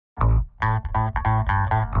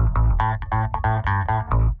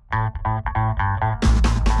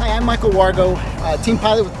I'm Michael Wargo, team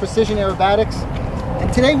pilot with Precision Aerobatics,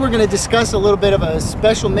 and today we're going to discuss a little bit of a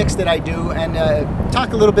special mix that I do and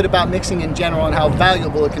talk a little bit about mixing in general and how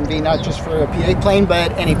valuable it can be, not just for a PA plane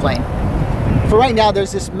but any plane. For right now,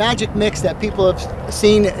 there's this magic mix that people have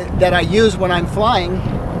seen that I use when I'm flying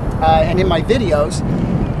and in my videos,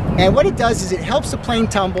 and what it does is it helps the plane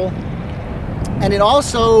tumble, and it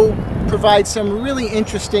also provides some really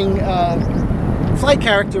interesting flight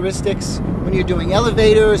characteristics when you're doing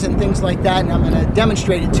elevators and things like that, and I'm going to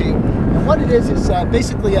demonstrate it to you. And what it is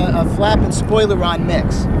basically a flap and spoileron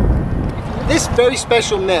mix. This very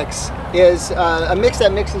special mix is a mix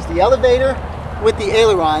that mixes the elevator with the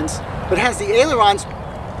ailerons, but has the ailerons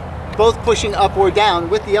both pushing up or down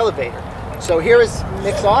with the elevator. So here is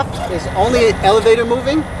mix off, is only elevator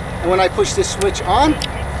moving, and when I push this switch on,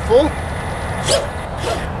 full,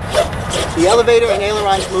 the elevator and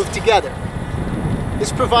ailerons move together.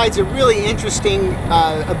 This provides a really interesting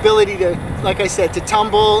ability to, like I said, to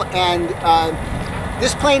tumble, and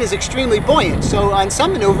this plane is extremely buoyant. So on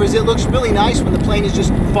some maneuvers it looks really nice when the plane is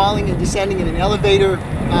just falling and descending in an elevator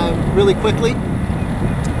really quickly.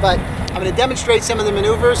 But I'm going to demonstrate some of the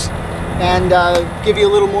maneuvers and give you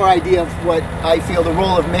a little more idea of what I feel the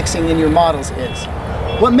role of mixing in your models is.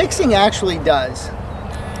 What mixing actually does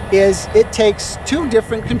is it takes two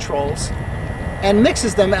different controls and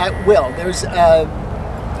mixes them at will. There's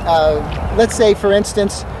let's say, for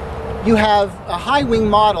instance, you have a high wing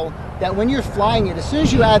model that when you're flying it, as soon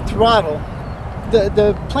as you add throttle,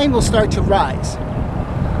 the plane will start to rise.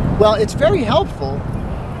 Well, it's very helpful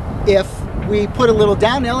if we put a little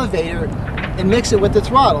down elevator and mix it with the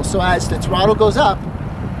throttle. So as the throttle goes up,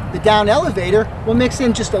 the down elevator will mix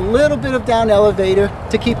in just a little bit of down elevator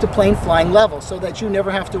to keep the plane flying level, so that you never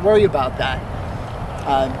have to worry about that.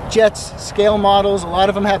 Jets, scale models, a lot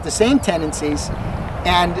of them have the same tendencies.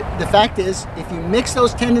 And the fact is, if you mix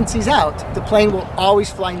those tendencies out, the plane will always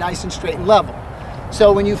fly nice and straight and level.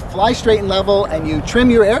 So when you fly straight and level and you trim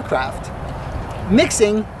your aircraft,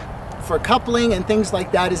 mixing for coupling and things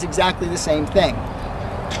like that is exactly the same thing.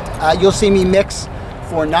 You'll see me mix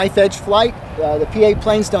for knife edge flight. The PA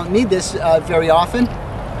planes don't need this very often,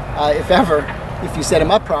 if ever, if you set them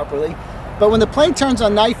up properly. But when the plane turns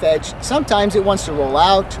on knife edge, sometimes it wants to roll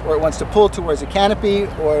out, or it wants to pull towards the canopy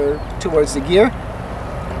or towards the gear.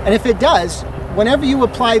 And if it does, whenever you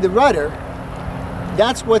apply the rudder,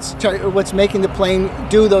 that's what's making the plane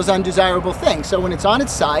do those undesirable things. So when it's on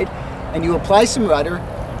its side and you apply some rudder,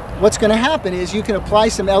 what's going to happen is you can apply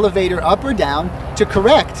some elevator up or down to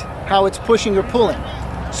correct how it's pushing or pulling.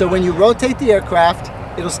 So when you rotate the aircraft,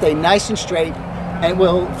 it'll stay nice and straight and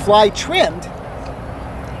will fly trimmed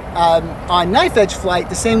on knife edge flight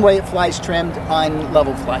the same way it flies trimmed on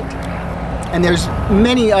level flight. And there's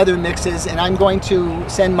many other mixes, and I'm going to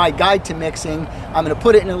send my guide to mixing. I'm going to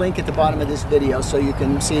put it in a link at the bottom of this video so you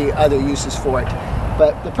can see other uses for it.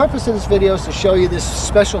 But the purpose of this video is to show you this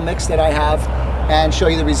special mix that I have and show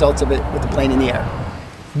you the results of it with the plane in the air.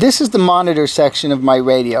 This is the monitor section of my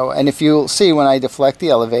radio, and if you'll see, when I deflect the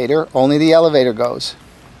elevator, only the elevator goes.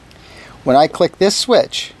 When I click this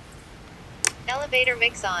switch, elevator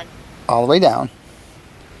mix on, all the way down,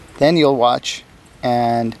 then you'll watch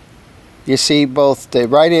and you see both the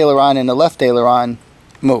right aileron and the left aileron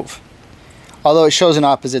move. Although it shows in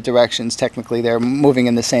opposite directions, technically they're moving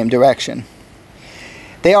in the same direction.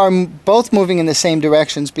 They are both moving in the same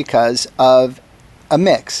directions because of a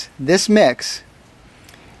mix. This mix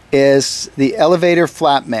is the elevator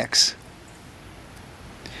flap mix.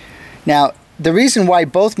 Now, the reason why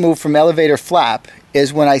both move from elevator flap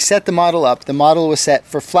is when I set the model up, the model was set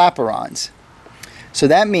for flaperons. So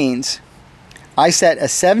that means I set a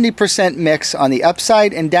 70% mix on the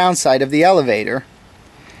upside and downside of the elevator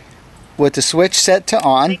with the switch set to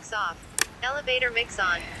on. Mix off. Elevator mix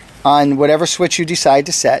on whatever switch you decide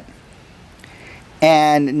to set.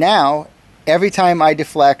 And now, every time I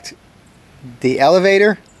deflect the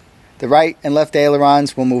elevator, the right and left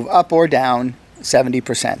ailerons will move up or down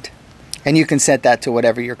 70%. And you can set that to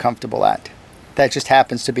whatever you're comfortable at. That just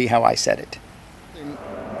happens to be how I set it.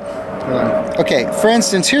 Okay, for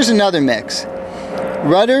instance, here's another mix.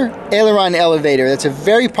 Rudder, aileron, elevator. That's a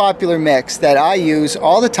very popular mix that I use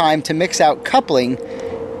all the time to mix out coupling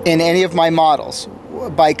in any of my models.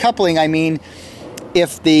 By coupling, I mean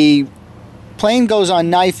if the plane goes on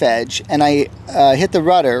knife edge and I hit the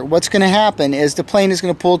rudder, what's going to happen is the plane is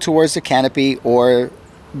going to pull towards the canopy or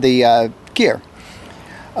the gear,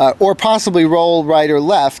 or possibly roll right or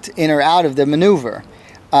left in or out of the maneuver.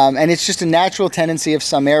 And it's just a natural tendency of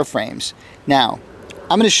some airframes. Now,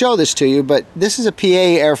 I'm going to show this to you, but this is a PA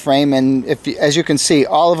airframe, and as you can see,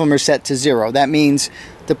 all of them are set to 0. That means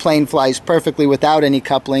the plane flies perfectly without any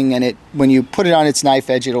coupling, and when you put it on its knife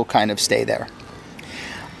edge, it'll kind of stay there.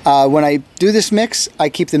 When I do this mix, I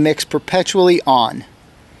keep the mix perpetually on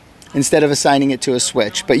instead of assigning it to a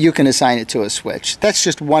switch, but you can assign it to a switch. That's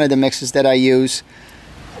just one of the mixes that I use.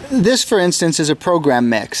 This, for instance, is a program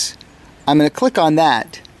mix. I'm going to click on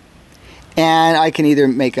that, and I can either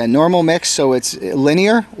make a normal mix so it's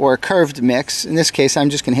linear, or a curved mix. In this case, I'm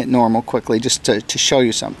just going to hit normal quickly just to show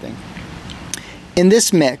you something. In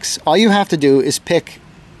this mix, all you have to do is pick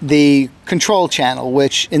the control channel,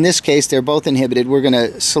 which in this case they're both inhibited. We're going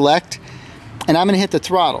to select, and I'm going to hit the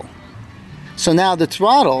throttle. So now the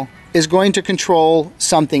throttle is going to control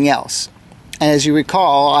something else. And as you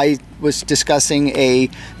recall, I was discussing a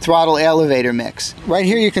throttle elevator mix. Right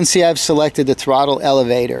here you can see I've selected the throttle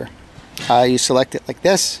elevator. You select it like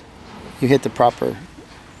this, you hit the proper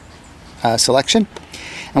selection.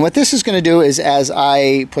 And what this is going to do is, as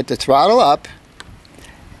I put the throttle up,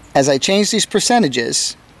 as I change these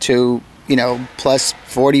percentages to, you know, plus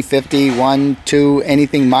 40, 50, 1, 2,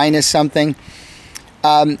 anything minus something,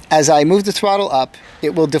 as I move the throttle up,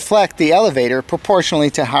 it will deflect the elevator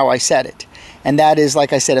proportionally to how I set it. And that is,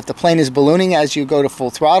 like I said, if the plane is ballooning as you go to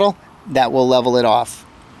full throttle, that will level it off.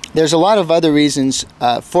 There's a lot of other reasons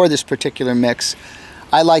for this particular mix.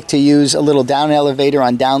 I like to use a little down elevator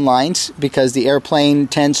on down lines because the airplane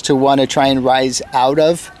tends to want to try and rise out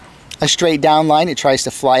of a straight down line. It tries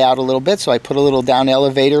to fly out a little bit, so I put a little down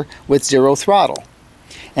elevator with 0 throttle.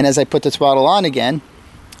 And as I put the throttle on again,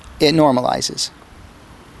 it normalizes.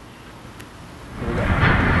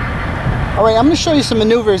 Alright, I'm going to show you some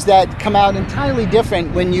maneuvers that come out entirely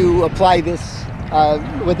different when you apply this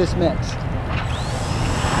with this mix.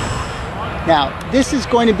 Now, this is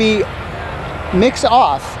going to be mix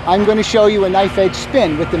off. I'm going to show you a knife edge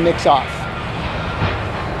spin with the mix off.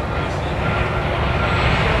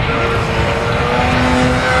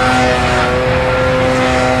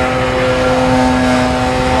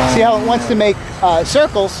 See how it wants to make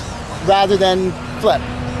circles rather than flip.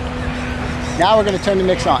 Now we're going to turn the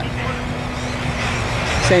mix on.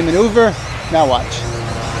 Same maneuver. Now watch.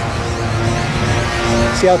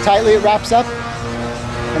 See how tightly it wraps up?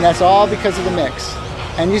 And that's all because of the mix.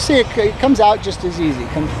 And you see it comes out just as easy,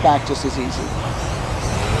 comes back just as easy.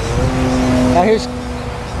 Now here's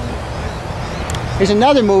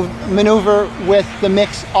another maneuver with the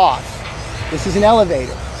mix off. This is an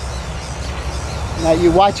elevator. Now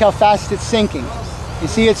you watch how fast it's sinking. You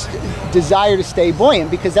see its desire to stay buoyant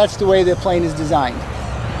because that's the way the plane is designed.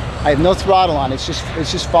 I have no throttle on, it's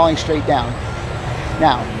just falling straight down.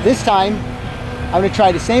 Now, this time, I'm going to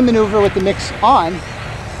try the same maneuver with the mix on,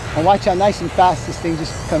 and watch how nice and fast this thing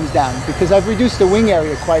just comes down, because I've reduced the wing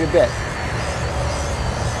area quite a bit.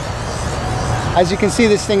 As you can see,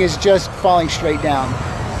 this thing is just falling straight down.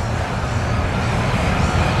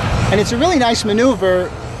 And it's a really nice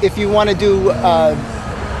maneuver if you want to do,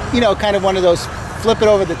 you know, kind of one of those flip it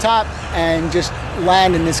over the top and just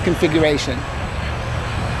land in this configuration.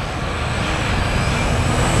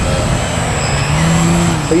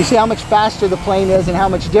 But you see how much faster the plane is and how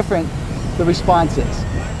much different the response is.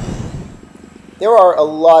 There are a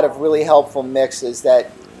lot of really helpful mixes that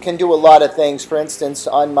can do a lot of things. For instance,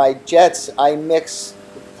 on my jets, I mix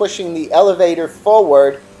pushing the elevator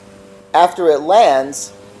forward. After it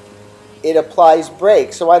lands, it applies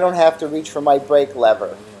brake, so I don't have to reach for my brake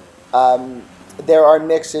lever. There are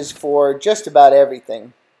mixes for just about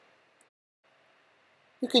everything.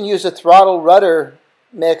 You can use a throttle rudder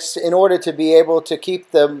mix in order to be able to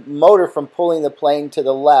keep the motor from pulling the plane to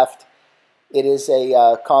the left. It is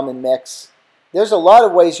a common mix. There's a lot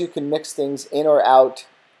of ways you can mix things in or out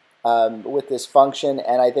with this function,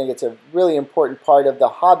 and I think it's a really important part of the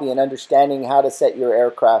hobby and understanding how to set your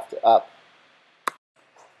aircraft up.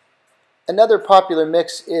 Another popular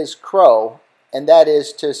mix is Crow, and that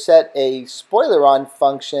is to set a spoileron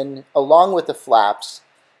function along with the flaps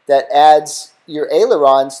that adds your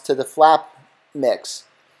ailerons to the flap mix.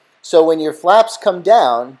 So when your flaps come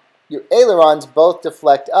down, your ailerons both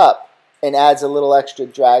deflect up and adds a little extra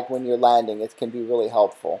drag when you're landing. It can be really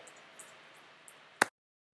helpful.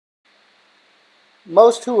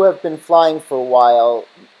 Most who have been flying for a while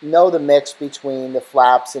know the mix between the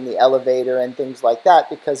flaps and the elevator and things like that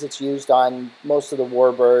because it's used on most of the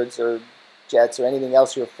warbirds or jets or anything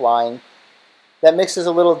else you're flying. That mixes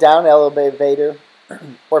a little down elevator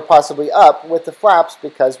or possibly up with the flaps,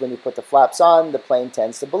 because when you put the flaps on, the plane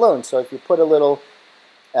tends to balloon. So if you put a little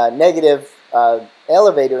negative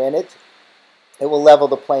elevator in it, it will level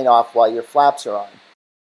the plane off while your flaps are on.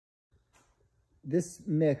 this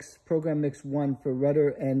mix, program mix 1 for rudder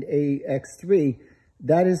and AX3,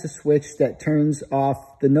 that is a switch that turns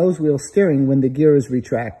off the nose wheel steering when the gear is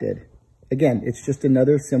retracted. Again, it's just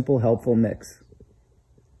another simple, helpful mix.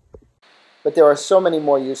 But there are so many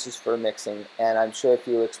more uses for mixing, and I'm sure if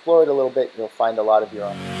you explore it a little bit, you'll find a lot of your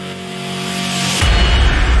own.